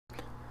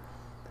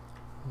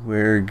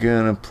We're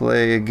gonna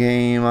play a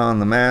game on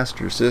the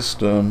Master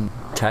System.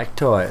 Tech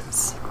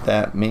Toys.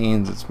 That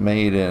means it's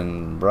made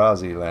in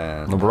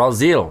Brazil.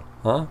 Brazil,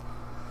 huh?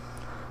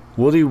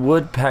 Woody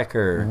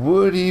Woodpecker.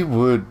 Woody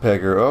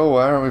Woodpecker. Oh,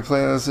 why aren't we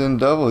playing this in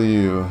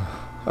W?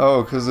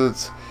 Oh, because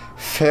it's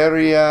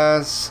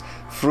Férias,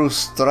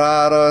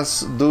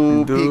 Frustradas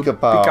do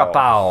Pica-Pau.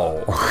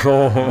 Pica-Pau.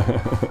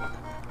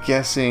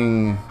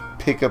 Guessing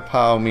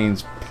Pica-Pau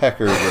means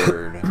pecker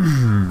bird.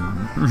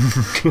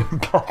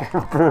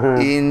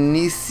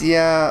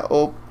 Inicia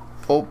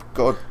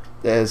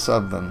opgot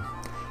something.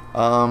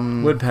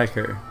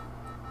 Woodpecker.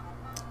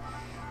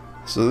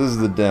 So this is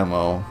the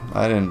demo.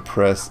 I didn't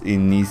press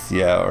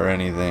Inicia or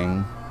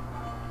anything.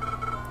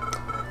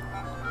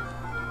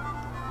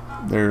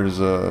 There's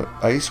a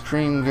ice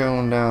cream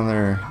going down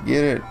there.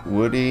 Get it,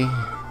 Woody.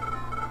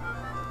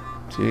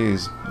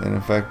 Jeez,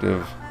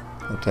 ineffective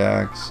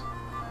attacks.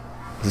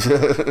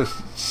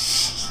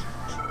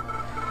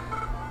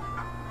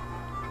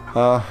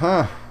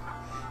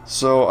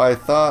 So I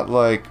thought,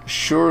 like,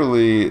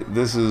 surely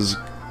this is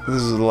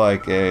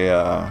like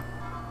a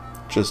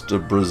just a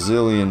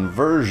Brazilian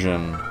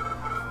version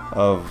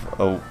of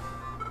a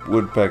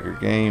woodpecker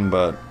game,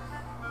 but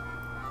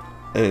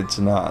it's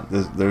not.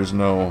 There's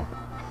no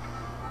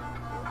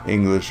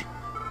English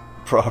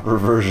proper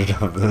version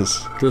of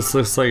this. This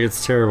looks like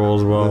it's terrible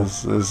as well.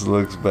 This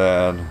looks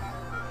bad,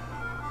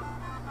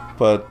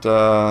 but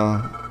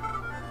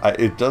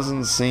it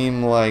doesn't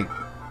seem like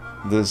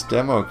this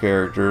demo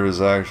character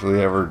is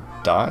actually ever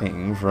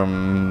dying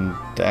from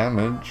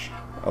damage.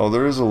 Oh,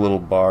 there is a little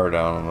bar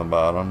down on the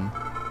bottom.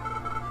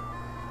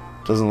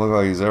 Doesn't look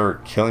like he's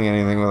ever killing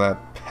anything with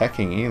that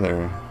pecking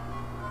either.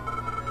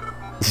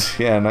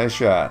 Yeah, nice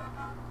shot.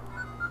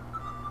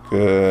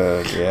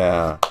 Good,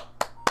 yeah.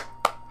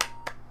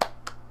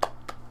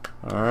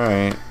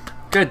 Alright.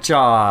 Good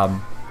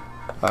job.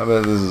 I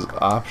bet this is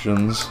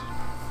options.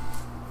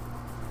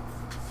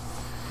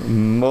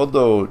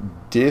 Modo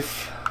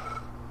diff.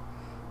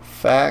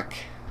 Fac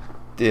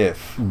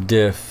diff.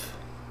 Diff.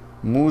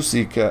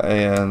 Musica,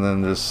 and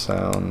then just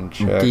sound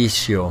check.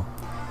 Dicio.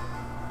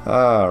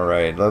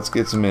 Alright, let's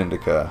get some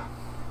indica.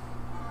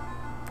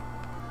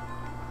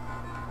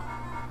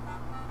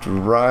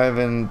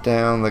 Driving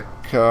down the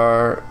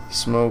car,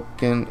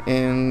 smoking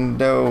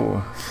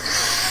Indo.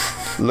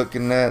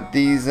 Looking at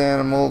these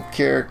animal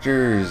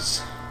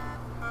characters.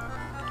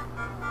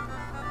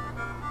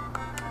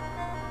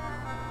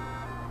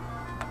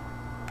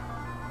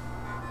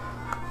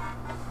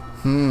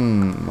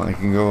 I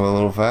can go a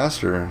little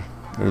faster.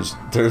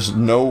 There was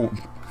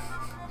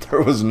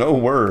no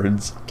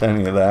words to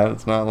any of that.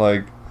 It's not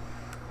like,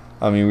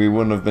 I mean, we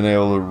wouldn't have been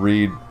able to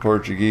read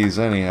Portuguese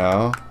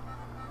anyhow.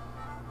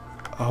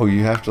 Oh,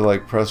 you have to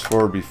like press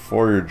forward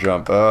before your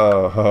jump.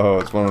 Oh,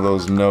 it's one of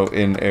those no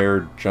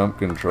in-air jump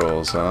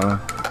controls, huh?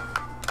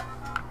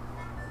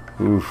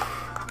 Oof.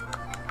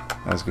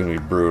 That's gonna be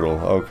brutal.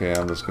 Okay,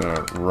 I'm just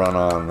gonna run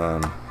on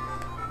then.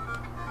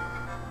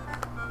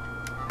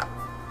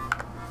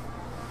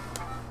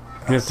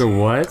 You have to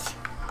what?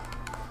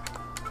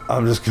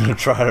 I'm just gonna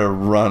try to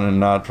run and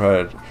not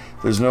try to.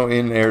 There's no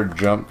in-air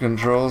jump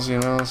controls, you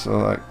know. So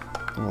like,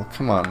 well,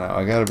 come on now.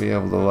 I gotta be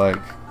able to like.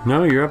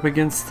 No, you're up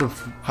against the.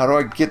 How do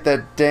I get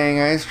that dang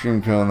ice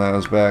cream cone that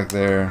was back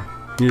there?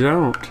 You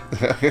don't.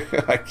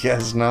 I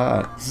guess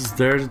not. This is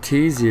there to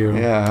tease you.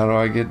 Yeah. How do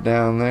I get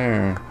down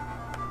there?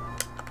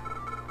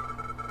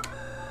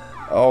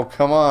 Oh,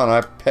 come on! I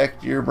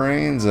pecked your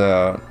brains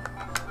out.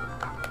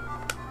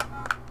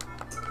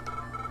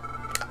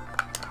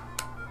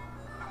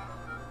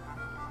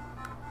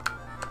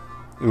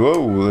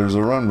 Whoa, there's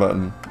a run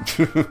button.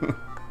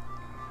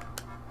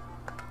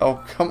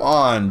 Oh, come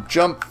on.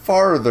 Jump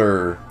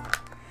farther.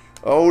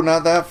 Oh,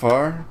 not that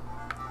far.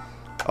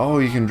 Oh,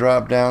 you can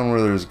drop down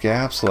where there's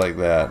gaps like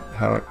that.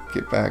 How do I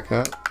get back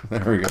up?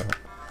 There we go.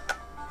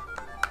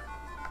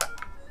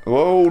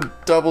 Whoa,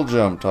 double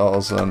jumped all of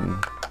a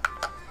sudden.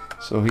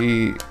 So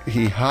he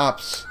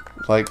hops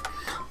like...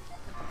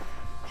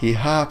 He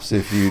hops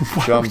if you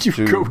jump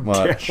too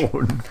much.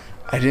 Down?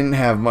 I didn't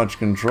have much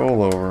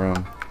control over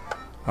him.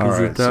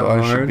 Alright, so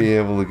I should be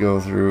able to go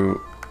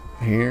through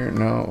here.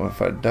 No, if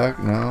I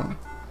duck, no.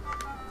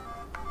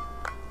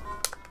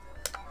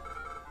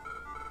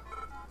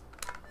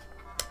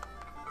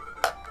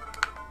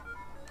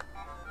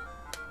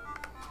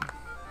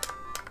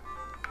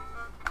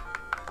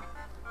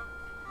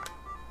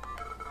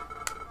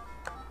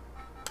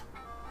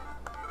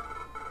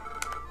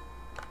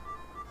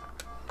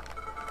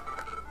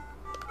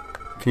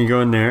 Can you go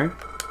in there?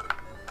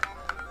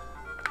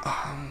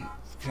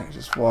 Can I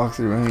just walk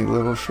through any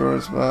little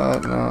short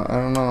spot? No, I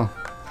don't know.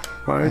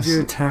 Why did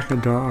you attack a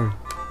dog?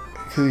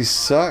 Because he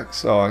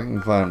sucks. Oh, I can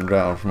climb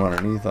down from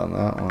underneath on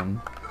that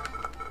one.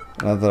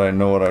 Not that I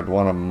know what I'd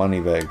want a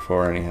money bag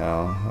for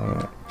anyhow.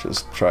 I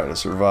just try to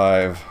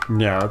survive.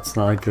 Yeah, it's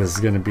not like this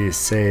is going to be a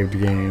saved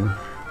game.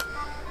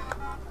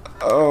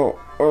 Oh.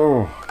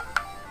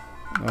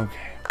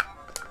 Okay.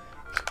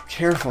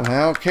 Careful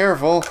now,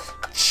 careful.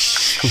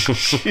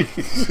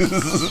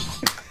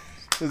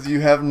 Because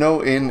you have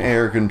no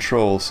in-air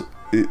controls.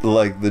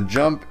 Like, the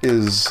jump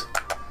is...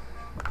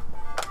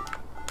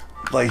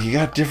 Like, you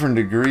got different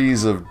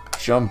degrees of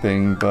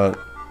jumping, but...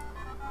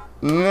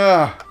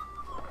 Nah!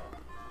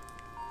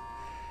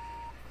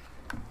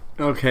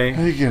 Okay.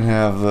 You can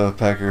have the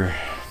pecker.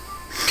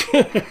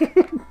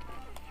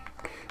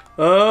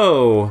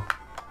 Oh!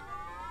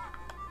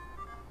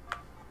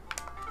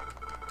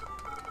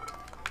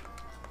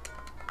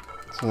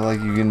 So,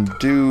 like, you can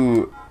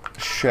do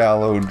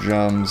shallow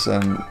jumps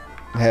and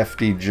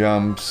hefty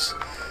jumps,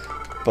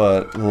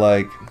 but,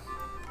 like,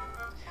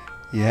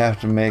 you have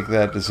to make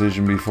that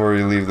decision before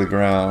you leave the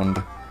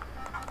ground,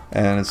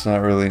 and it's not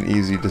really an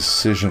easy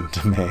decision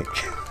to make.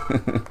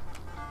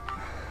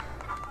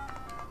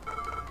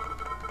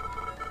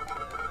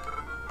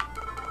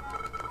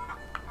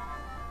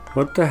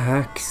 What the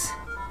heck's?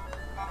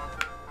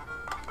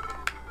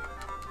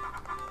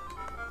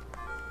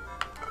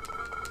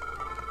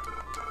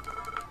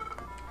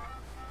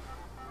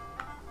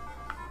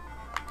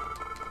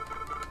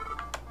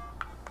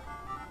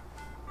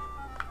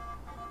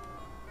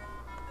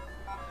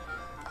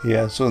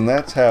 Yeah, so and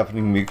that's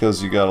happening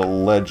because you got a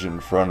ledge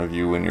in front of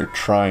you when you're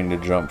trying to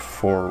jump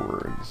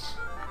forwards.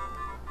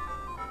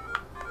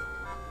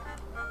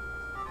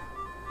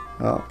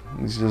 Well,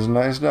 he's just a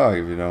nice dog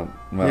if you don't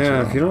mess with him.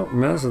 Yeah, if you don't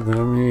mess with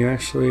him, he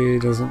actually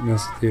doesn't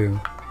mess with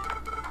you.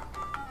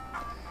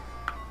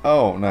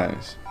 Oh,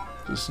 nice.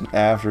 Just an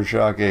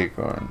aftershock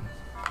acorn.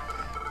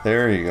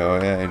 There you go.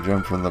 Yeah, you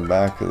jump from the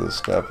back of the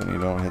step and you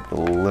don't hit the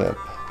lip.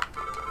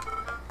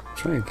 I'm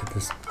trying to get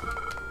this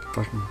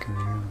fucking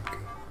career. Okay.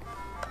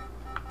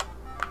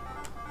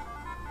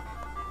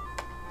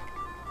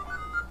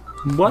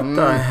 What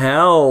the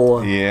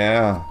hell?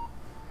 Yeah.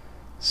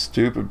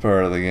 Stupid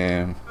part of the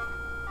game.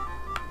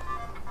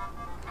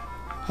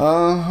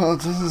 Well,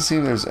 it doesn't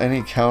seem there's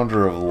any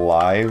counter of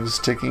lives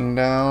ticking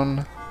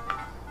down.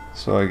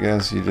 So I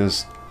guess you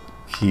just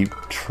keep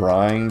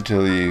trying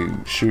till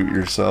you shoot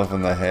yourself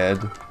in the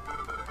head.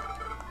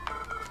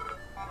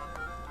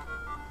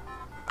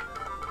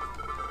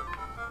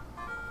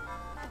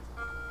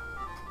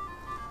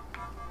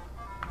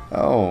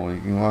 Oh, you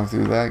can walk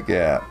through that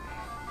gap.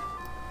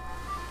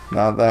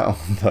 Not that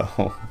one,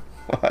 though.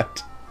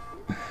 What?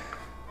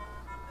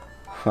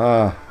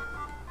 Huh.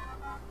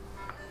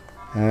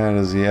 Yeah,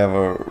 does he have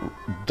a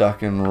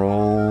duck and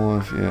roll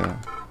if you...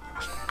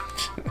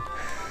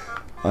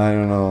 I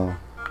don't know.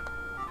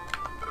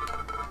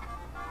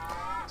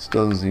 This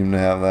doesn't seem to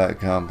have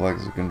that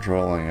complex of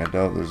controlling. I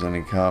doubt there's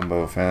any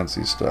combo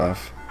fancy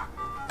stuff.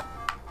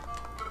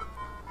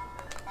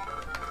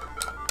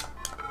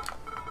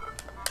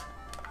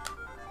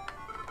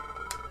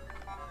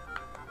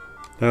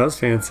 That was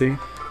fancy.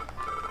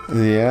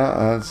 Yeah,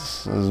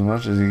 that's as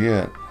much as you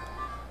get.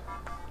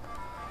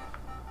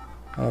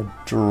 A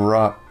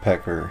drop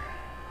pecker.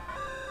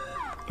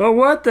 Oh,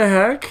 what the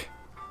heck?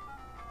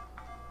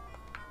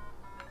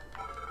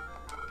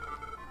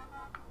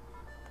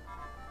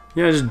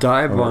 Yeah, just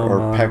dive bomb.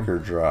 Or pecker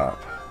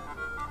drop.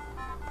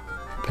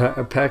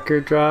 A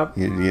pecker drop?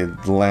 You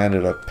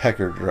landed a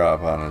pecker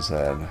drop on his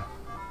head.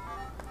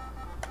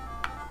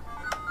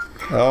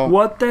 Oh.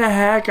 What the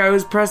heck? I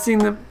was pressing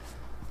the...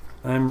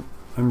 I'm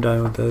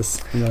done with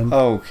this. I'm done.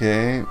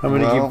 Okay. I'm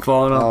gonna keep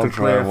falling off the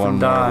cliff and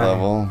die.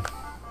 Level.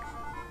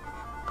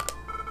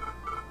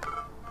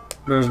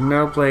 There's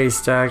no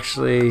place to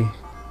actually...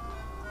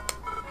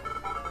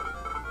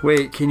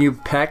 Wait, can you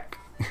peck?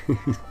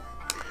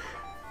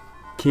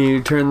 Can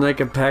you turn like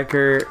a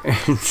pecker?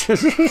 It's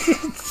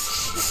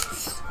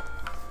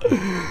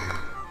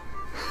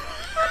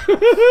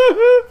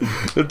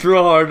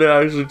real hard to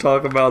actually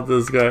talk about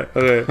this guy.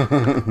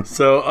 Okay.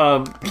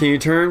 So, can you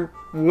turn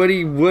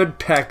Woody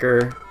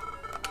Woodpecker?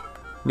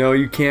 No,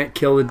 you can't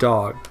kill the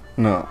dog.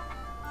 No.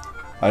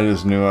 I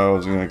just knew I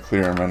was going to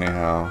clear him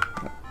anyhow.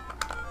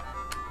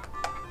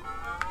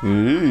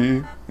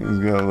 He's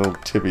got a little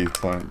tippy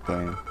point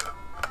thing.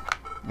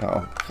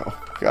 Oh,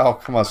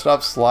 come on,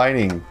 stop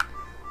sliding.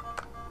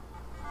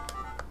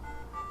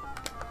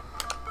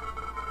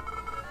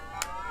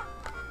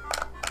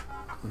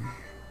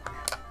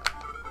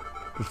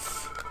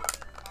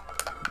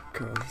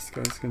 God, this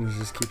guy's gonna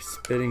just keep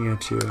spitting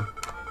at you.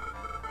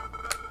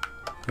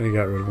 I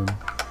got rid of him.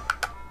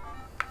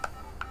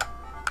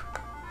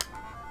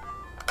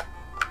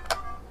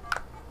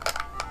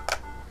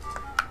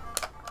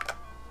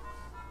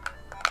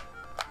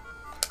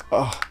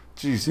 Oh,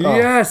 jeez. Oh.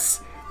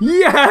 Yes!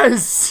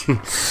 Yes!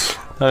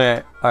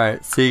 Okay,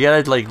 alright, so you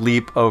gotta like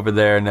leap over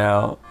there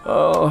now.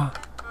 Oh.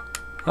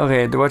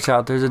 Okay, watch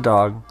out, there's a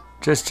dog.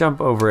 Just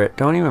jump over it.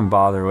 Don't even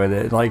bother with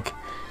it. Like,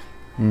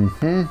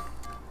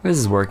 this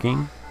is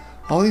working.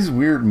 All these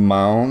weird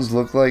mounds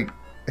look like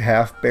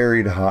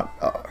half-buried hot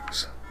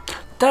dogs.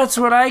 That's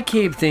what I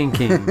keep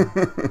thinking.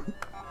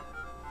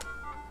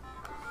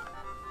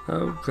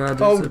 Oh,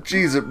 God. Oh,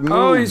 jeez, it moves.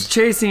 Oh, he's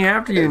chasing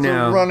after you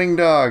now. It's a running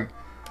dog.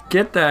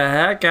 Get the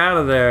heck out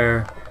of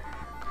there.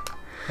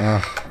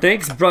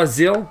 Thanks,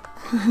 Brazil.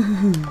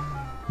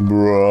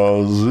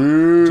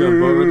 Brazil.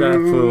 Jump over that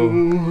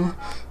fool.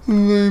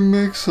 They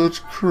make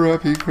such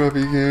crappy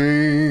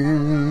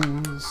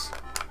games.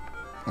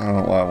 I don't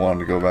know why I wanted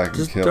to go back and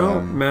kill him. Just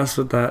don't mess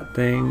with that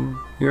thing.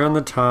 You're on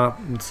the top.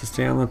 It's to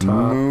stay on the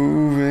top.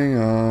 Moving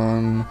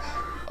on.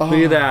 Oh,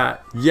 look at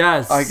that.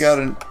 Yes. I got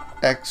an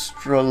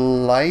extra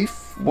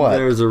life. What?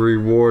 There's a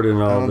reward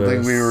in all this. I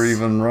don't think we were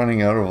even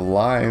running out of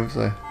lives.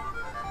 I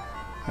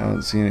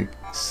haven't seen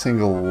a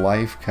single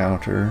life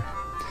counter.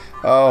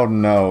 Oh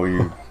no,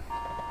 you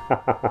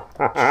jerk.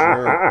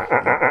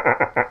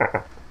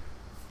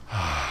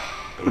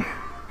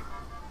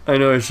 I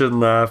know I shouldn't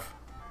laugh.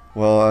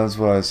 Well, that's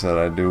what I said.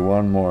 I'd do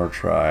one more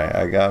try.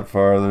 I got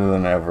farther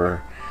than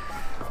ever,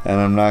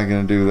 and I'm not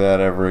going to do that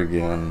ever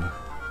again.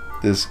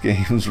 This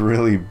game's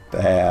really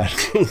bad.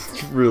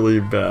 It's really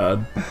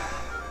bad.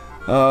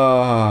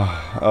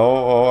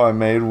 Oh, I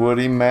made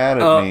Woody mad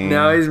at me. Oh,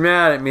 now he's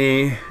mad at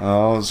me.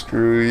 Oh,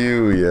 screw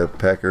you, you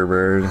pecker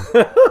bird.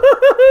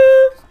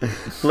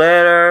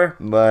 Later.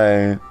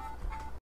 Bye.